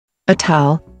A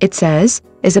towel, it says,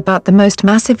 is about the most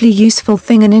massively useful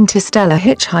thing an interstellar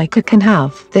hitchhiker can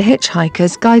have. The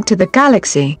Hitchhiker's Guide to the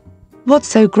Galaxy. What's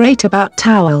so great about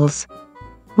towels?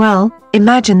 Well,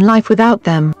 imagine life without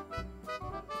them.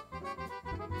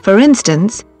 For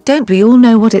instance, don't we all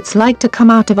know what it's like to come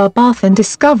out of our bath and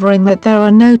discovering that there are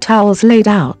no towels laid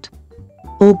out?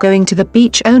 Or going to the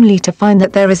beach only to find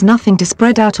that there is nothing to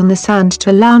spread out on the sand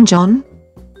to lounge on?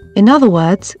 In other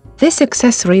words, this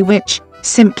accessory which,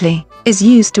 simply, is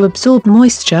used to absorb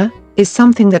moisture, is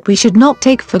something that we should not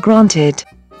take for granted.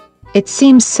 It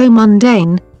seems so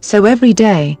mundane, so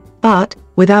everyday, but,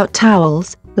 without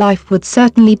towels, life would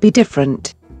certainly be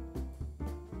different.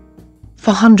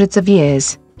 For hundreds of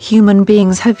years, human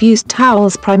beings have used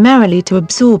towels primarily to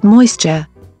absorb moisture.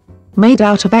 Made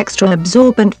out of extra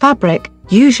absorbent fabric,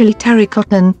 usually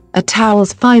terracotta, a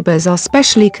towel's fibers are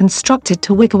specially constructed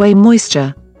to wick away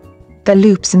moisture. The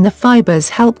loops in the fibers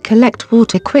help collect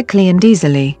water quickly and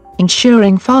easily,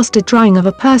 ensuring faster drying of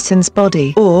a person's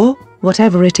body or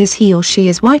whatever it is he or she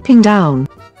is wiping down.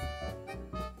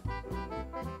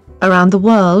 Around the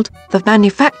world, the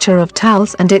manufacture of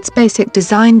towels and its basic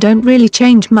design don't really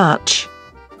change much.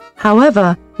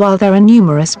 However, while there are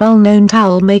numerous well-known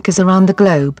towel makers around the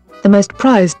globe, the most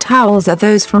prized towels are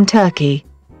those from Turkey.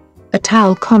 A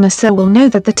towel connoisseur will know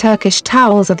that the Turkish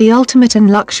towels are the ultimate in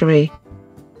luxury.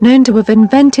 Known to have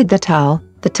invented the towel,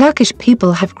 the Turkish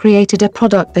people have created a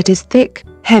product that is thick,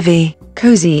 heavy,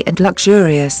 cozy and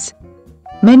luxurious.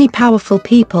 Many powerful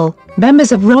people,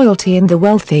 members of royalty and the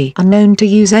wealthy, are known to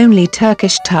use only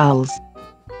Turkish towels.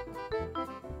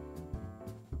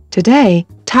 Today,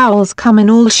 towels come in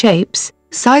all shapes,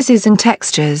 sizes and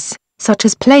textures, such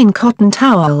as plain cotton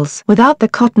towels without the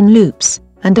cotton loops,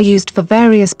 and are used for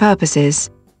various purposes.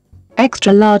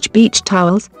 Extra large beach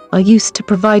towels are used to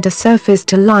provide a surface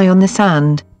to lie on the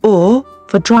sand, or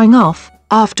for drying off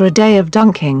after a day of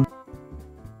dunking.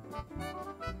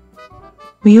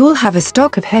 We all have a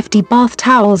stock of hefty bath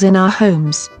towels in our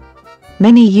homes.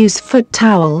 Many use foot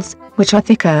towels, which are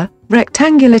thicker,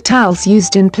 rectangular towels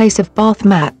used in place of bath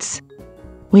mats.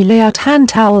 We lay out hand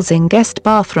towels in guest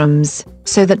bathrooms,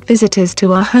 so that visitors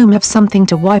to our home have something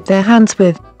to wipe their hands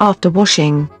with after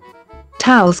washing.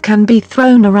 Towels can be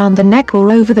thrown around the neck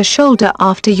or over the shoulder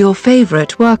after your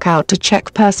favorite workout to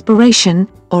check perspiration,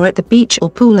 or at the beach or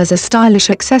pool as a stylish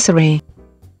accessory.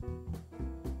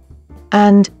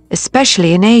 And,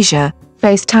 especially in Asia,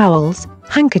 face towels,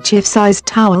 handkerchief-sized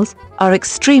towels, are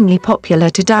extremely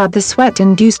popular to dab the sweat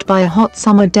induced by a hot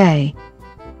summer day.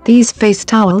 These face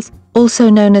towels, also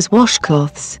known as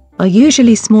washcloths, are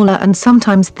usually smaller and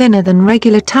sometimes thinner than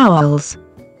regular towels.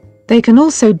 They can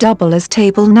also double as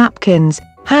table napkins,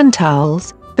 hand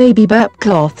towels, baby burp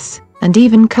cloths, and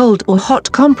even cold or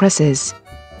hot compresses.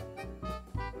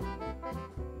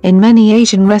 In many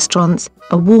Asian restaurants,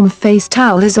 a warm face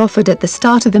towel is offered at the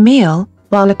start of the meal,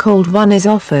 while a cold one is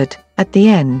offered at the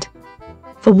end.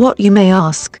 For what, you may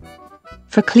ask?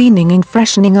 For cleaning and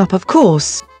freshening up, of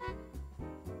course.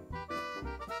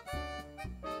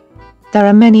 There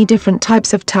are many different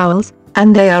types of towels,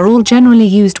 and they are all generally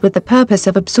used with the purpose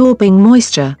of absorbing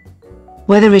moisture.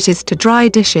 Whether it is to dry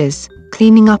dishes,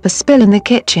 cleaning up a spill in the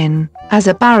kitchen, as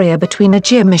a barrier between a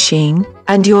gym machine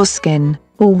and your skin,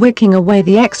 or wicking away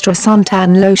the extra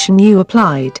suntan lotion you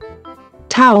applied.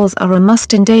 Towels are a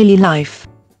must in daily life.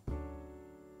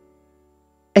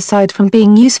 Aside from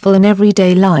being useful in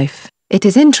everyday life, it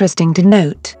is interesting to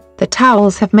note that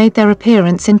towels have made their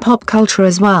appearance in pop culture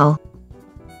as well.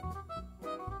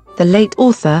 The late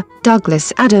author,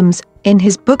 Douglas Adams, in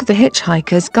his book The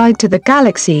Hitchhiker's Guide to the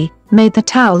Galaxy, made the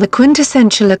towel the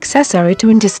quintessential accessory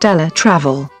to interstellar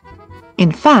travel.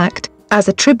 In fact, as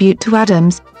a tribute to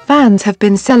Adams, fans have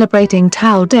been celebrating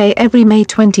Towel Day every May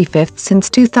 25 since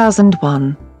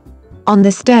 2001. On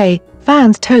this day,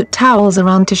 fans tote towels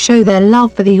around to show their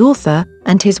love for the author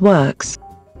and his works.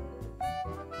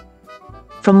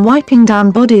 From wiping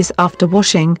down bodies after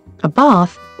washing, a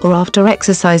bath, or after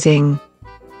exercising,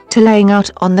 to laying out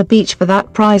on the beach for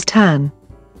that prized tan,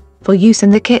 for use in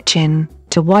the kitchen,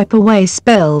 to wipe away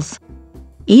spills,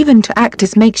 even to act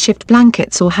as makeshift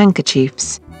blankets or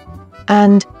handkerchiefs,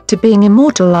 and to being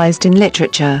immortalized in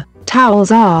literature,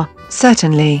 towels are,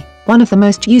 certainly, one of the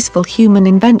most useful human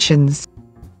inventions.